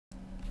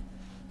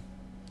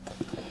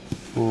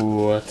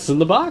What's in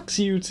the box,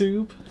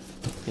 YouTube?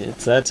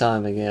 It's that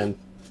time again.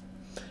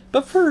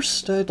 But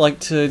first, I'd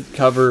like to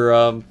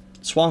cover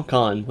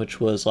Swampcon,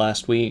 which was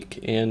last week,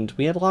 and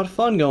we had a lot of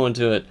fun going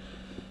to it.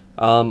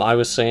 I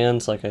was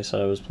Sans, like I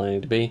said I was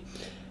planning to be.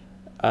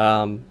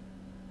 I'll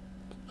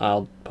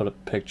put a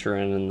picture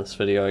in this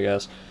video, I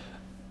guess.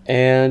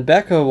 And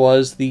Becca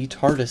was the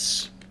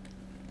TARDIS.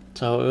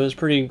 So it was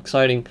pretty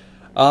exciting.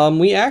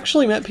 We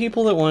actually met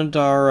people that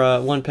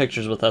wanted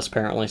pictures with us,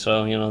 apparently,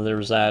 so, you know, there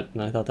was that,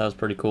 and I thought that was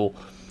pretty cool.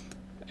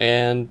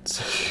 And,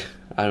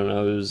 I don't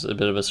know, it was a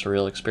bit of a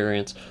surreal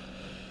experience.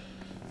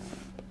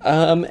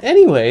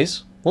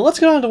 Anyways, well, let's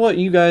get on to what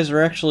you guys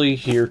are actually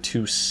here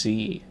to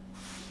see.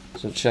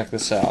 So check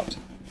this out.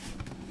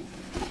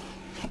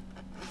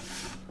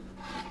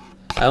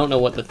 I don't know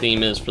what the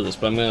theme is for this,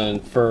 but I'm going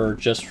to infer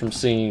just from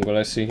seeing what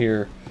I see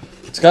here.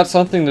 It's got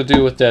something to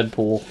do with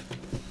Deadpool.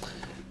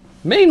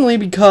 Mainly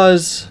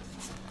because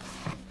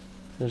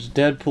there's a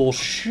Deadpool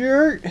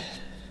shirt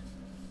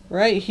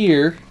right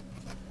here.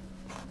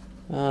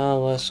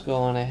 Let's go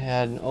on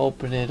ahead and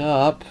open it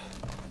up.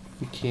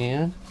 We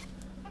can.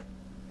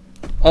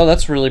 Oh,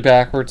 that's really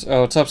backwards.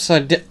 Oh, it's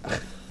upside down.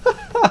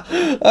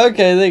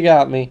 Okay, they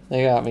got me.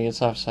 They got me.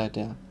 It's upside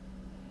down.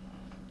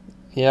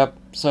 Yep.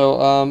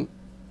 So,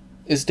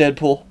 is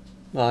Deadpool.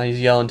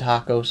 He's yelling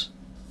tacos.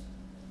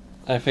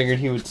 I figured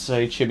he would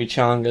say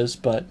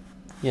chimichangas, but,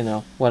 you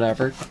know,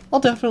 whatever. I'll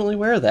definitely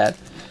wear that.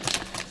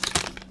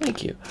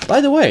 Thank you.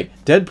 By the way,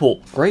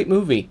 Deadpool, great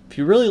movie. If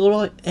you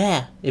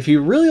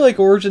really like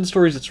origin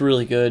stories, it's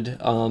really good.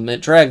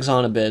 It drags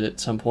on a bit at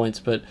some points,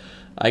 but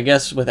I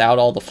guess without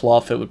all the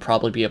fluff, it would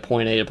probably be a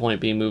point A to point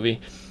B movie.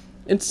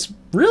 It's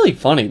really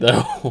funny,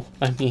 though.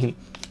 I mean,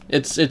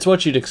 it's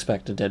what you'd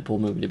expect a Deadpool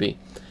movie to be.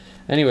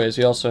 Anyways,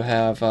 we also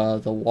have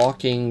The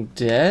Walking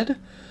Dead.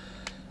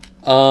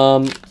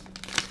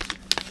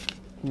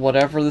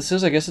 Whatever this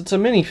is, I guess it's a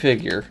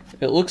minifigure.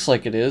 It looks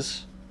like it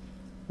is.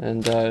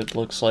 And it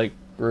looks like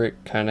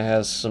Rick kind of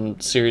has some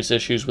serious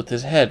issues with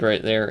his head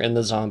right there, and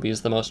the zombie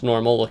is the most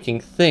normal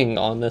looking thing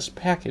on this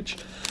package.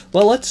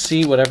 Well, let's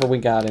see whatever we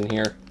got in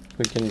here.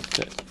 We can...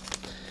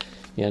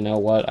 You know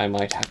what? I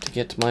might have to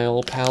get my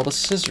old pal the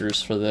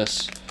scissors for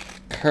this.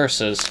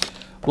 Curses.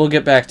 We'll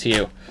get back to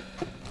you.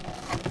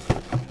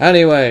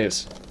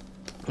 Anyways,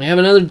 we have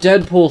another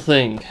Deadpool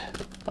thing.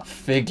 A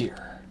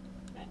figure.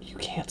 And you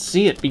can't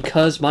see it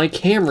because my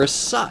camera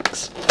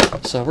sucks.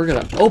 So we're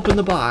gonna open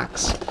the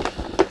box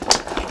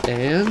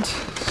and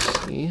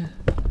see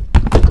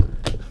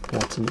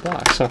what's in the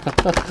box.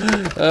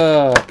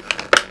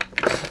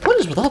 What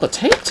is with all the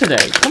tape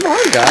today? Come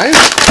on, guys.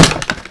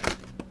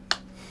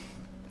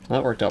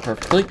 That worked out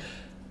perfectly.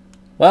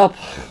 Well,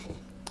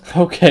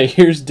 okay,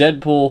 here's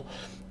Deadpool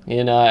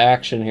in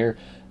action here.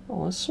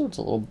 Oh, this sword's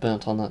a little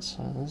bent on that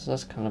side.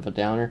 That's kind of a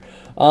downer.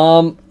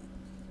 I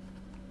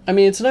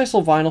mean, it's a nice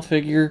little vinyl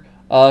figure.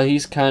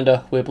 He's kind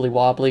of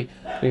wibbly-wobbly.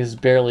 He's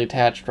barely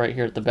attached right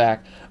here at the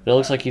back. But it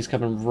looks like he's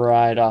coming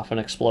right off an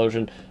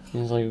explosion.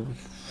 He's like...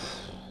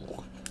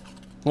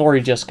 Or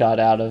he just got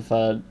out of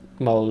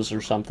Moe's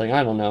or something.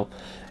 I don't know.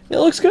 It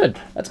looks good.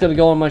 That's going to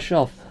go on my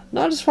shelf.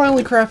 Not as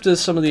finely crafted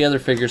as some of the other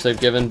figures they've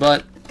given,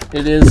 but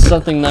it is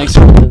something nicer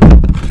than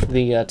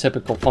the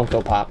typical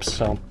Funko Pops.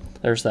 So,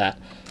 there's that.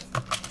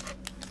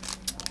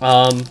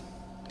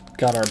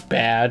 Got our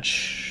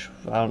badge.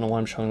 I don't know why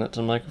I'm showing that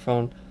to the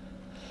microphone.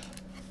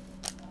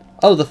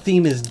 Oh, the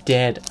theme is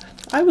dead.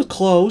 I was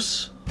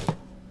close.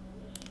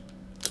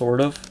 Sort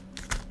of.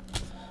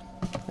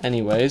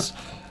 Anyways.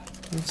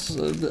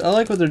 I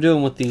like what they're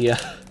doing with the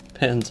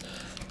pens.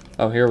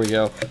 Oh, here we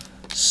go.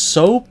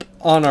 Soap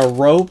on a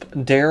rope,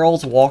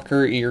 Daryl's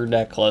Walker ear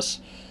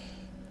necklace.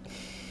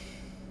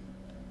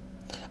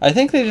 I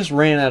think they just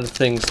ran out of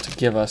things to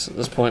give us at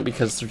this point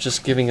because they're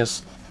just giving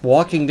us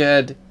Walking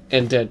Dead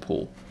and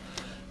Deadpool.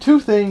 Two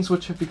things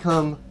which have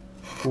become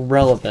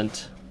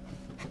relevant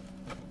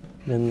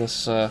in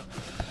this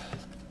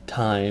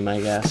time,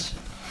 I guess.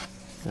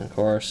 And of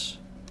course,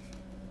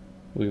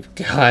 we've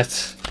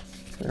got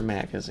their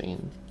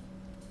magazine.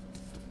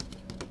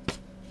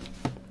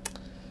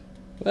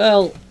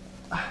 Well,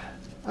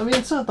 I mean,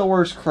 it's not the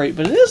worst crate,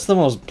 but it is the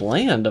most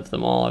bland of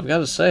them all, I've got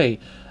to say.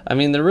 I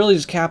mean, they're really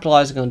just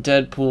capitalizing on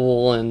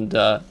Deadpool and,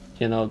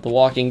 you know, The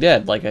Walking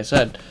Dead, like I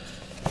said.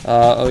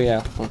 Oh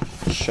yeah, I'll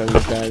show you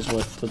guys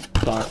what the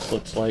box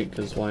looks like,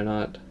 because why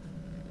not?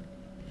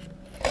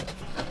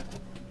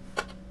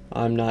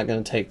 I'm not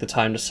going to take the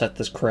time to set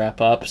this crap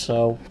up,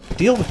 so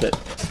deal with it.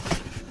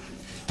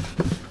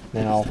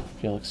 Now,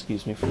 if you'll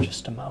excuse me for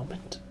just a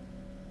moment,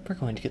 we're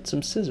going to get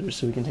some scissors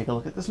so we can take a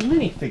look at this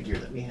minifigure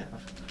that we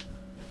have.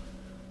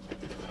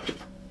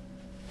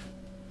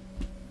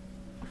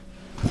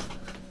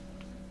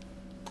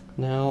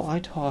 Now, I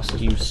tossed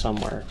you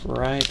somewhere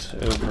right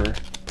over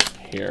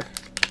here.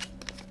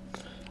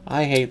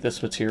 I hate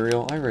this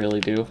material, I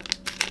really do.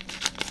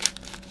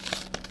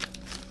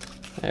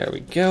 There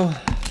we go.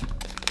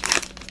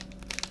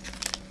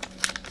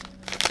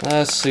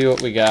 Let's see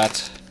what we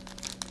got.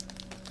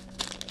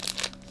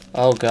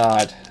 Oh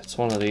god, it's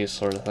one of these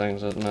sort of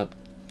things, isn't it?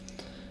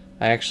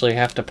 I actually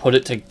have to put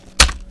it to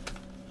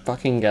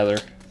fucking together.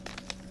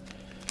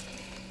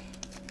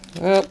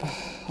 Well,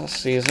 let's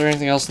see, is there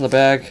anything else in the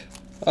bag?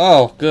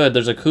 Oh, good,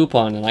 there's a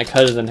coupon and I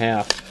cut it in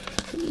half.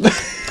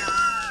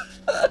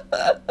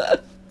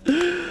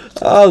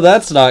 Oh,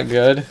 that's not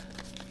good.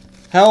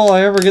 How will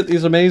I ever get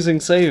these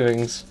amazing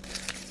savings?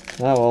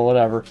 Oh, well,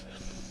 whatever.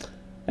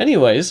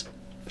 Anyways,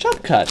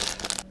 jump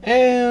cut.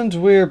 And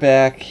we're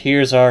back.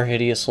 Here's our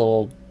hideous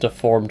little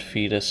deformed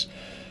fetus.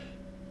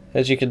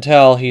 As you can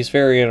tell, he's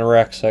very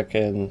anorexic,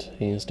 and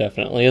he's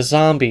definitely a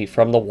zombie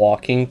from The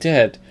Walking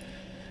Dead.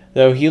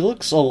 Though he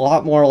looks a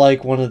lot more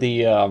like one of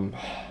the,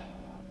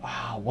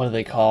 what do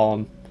they call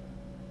him?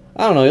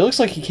 I don't know, he looks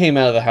like he came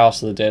out of the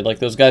House of the Dead, like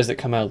those guys that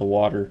come out of the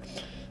water.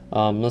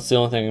 That's the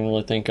only thing I can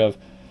really think of.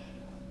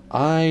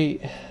 I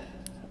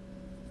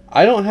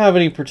don't have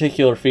any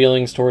particular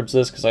feelings towards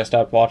this, because I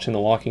stopped watching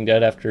The Walking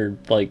Dead after,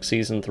 like,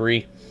 Season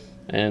 3.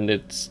 And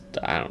it's,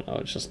 I don't know,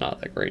 it's just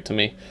not that great to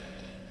me.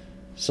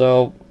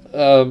 So,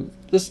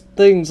 this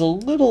thing's a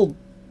little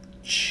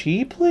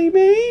cheaply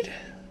made.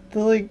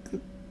 Like,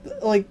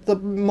 the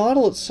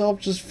model itself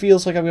just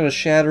feels like I'm going to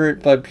shatter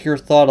it by pure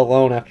thought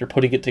alone after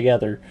putting it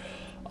together.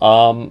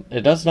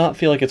 It does not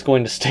feel like it's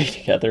going to stay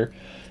together.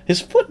 His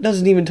foot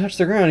doesn't even touch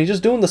the ground. He's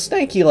just doing the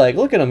stanky leg.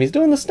 Look at him. He's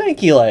doing the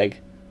stanky leg.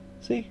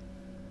 See?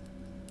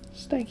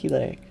 Stanky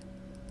leg.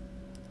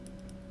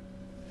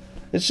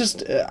 It's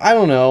just, I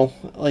don't know.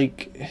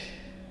 Like,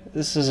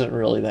 this isn't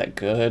really that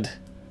good.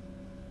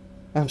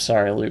 I'm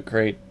sorry, Loot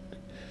Crate.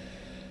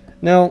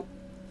 Now,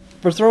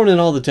 for throwing in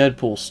all the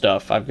Deadpool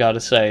stuff, I've got to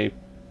say,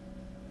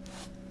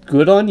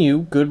 good on you,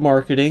 good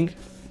marketing,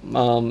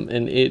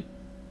 and it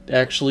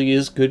actually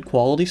is good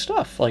quality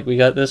stuff. Like, we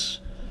got this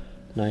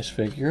nice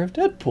figure of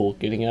Deadpool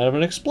getting out of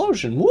an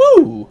explosion.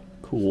 Woo!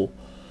 Cool.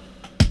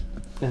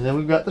 And then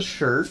we've got the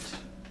shirt.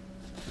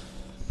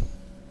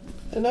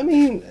 And I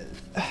mean,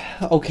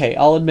 okay,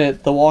 I'll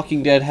admit, The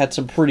Walking Dead had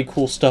some pretty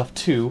cool stuff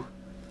too.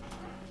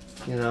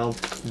 You know,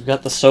 we've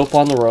got the soap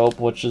on the rope,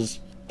 which is,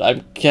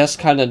 I guess,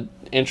 kind of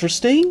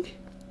interesting.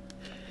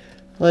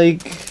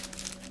 Like,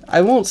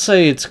 I won't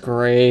say it's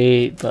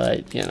great,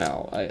 but, you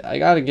know, I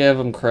gotta give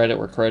them credit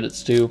where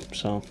credit's due,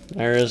 so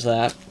there is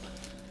that.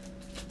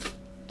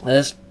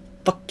 This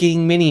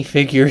fucking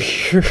minifigure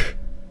here.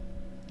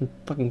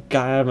 Fucking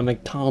guy out of a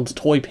McDonald's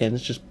toy bin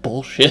is just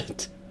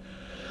bullshit.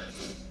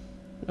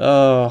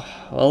 Oh,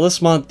 well,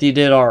 this month you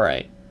did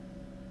alright.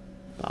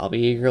 I'll be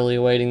eagerly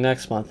awaiting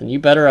next month, and you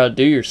better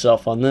outdo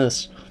yourself on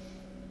this.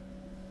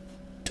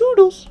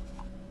 Toodles!